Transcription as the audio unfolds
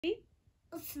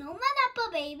snowman up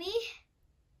a baby.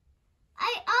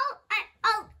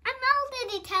 I'm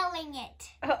already telling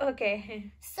it. Oh,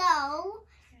 okay. So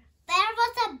there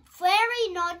was a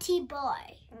very naughty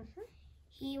boy. Mm-hmm.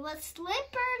 He was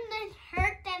slippered and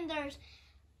hurt, and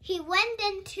he went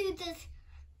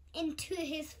into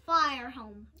his fire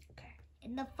home. Okay.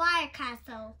 In the fire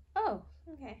castle. Oh,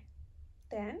 okay.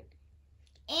 Then?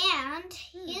 And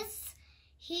he's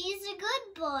a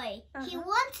good boy. He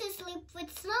wants to sleep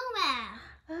with Snowman.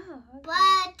 Oh,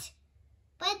 okay.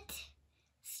 But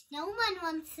Snowman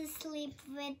wants to sleep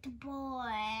with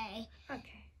boy.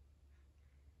 Okay.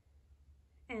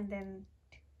 And then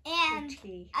And did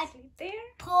he sleep there?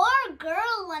 Poor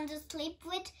girl wants to sleep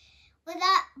with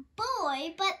a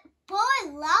boy, but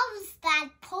boy loves that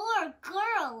poor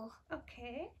girl.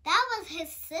 Okay. That was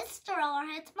his sister or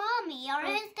his mommy or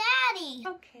his daddy.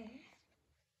 Okay.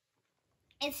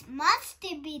 It must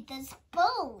be this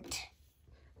boat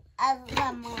of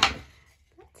them all.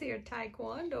 That's your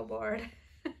taekwondo board.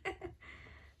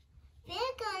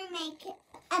 We're going to make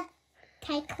a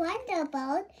taekwondo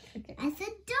boat as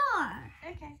a door.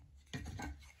 Okay.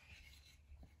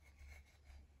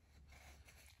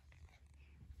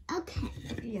 Okay.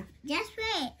 Yeah. Just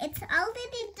wait. It's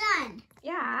already done.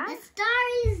 Yeah. The star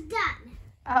is done.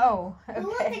 Oh, We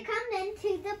want to okay. come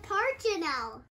into the party now.